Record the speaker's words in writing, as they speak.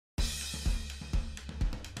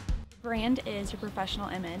Brand is your professional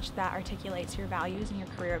image that articulates your values and your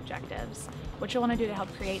career objectives. What you'll want to do to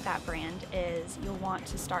help create that brand is you'll want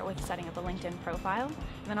to start with setting up a LinkedIn profile,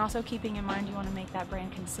 and then also keeping in mind you want to make that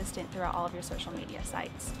brand consistent throughout all of your social media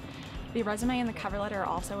sites. The resume and the cover letter are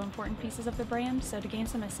also important pieces of the brand, so to gain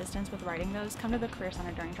some assistance with writing those, come to the Career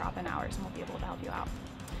Center during drop-in hours and we'll be able to help you out.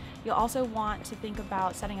 You'll also want to think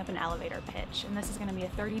about setting up an elevator pitch, and this is going to be a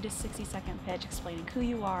 30 to 60 second pitch explaining who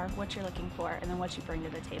you are, what you're looking for, and then what you bring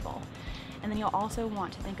to the table. And then you'll also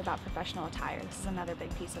want to think about professional attire. This is another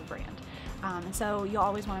big piece of brand. And so you'll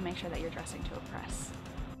always want to make sure that you're dressing to impress.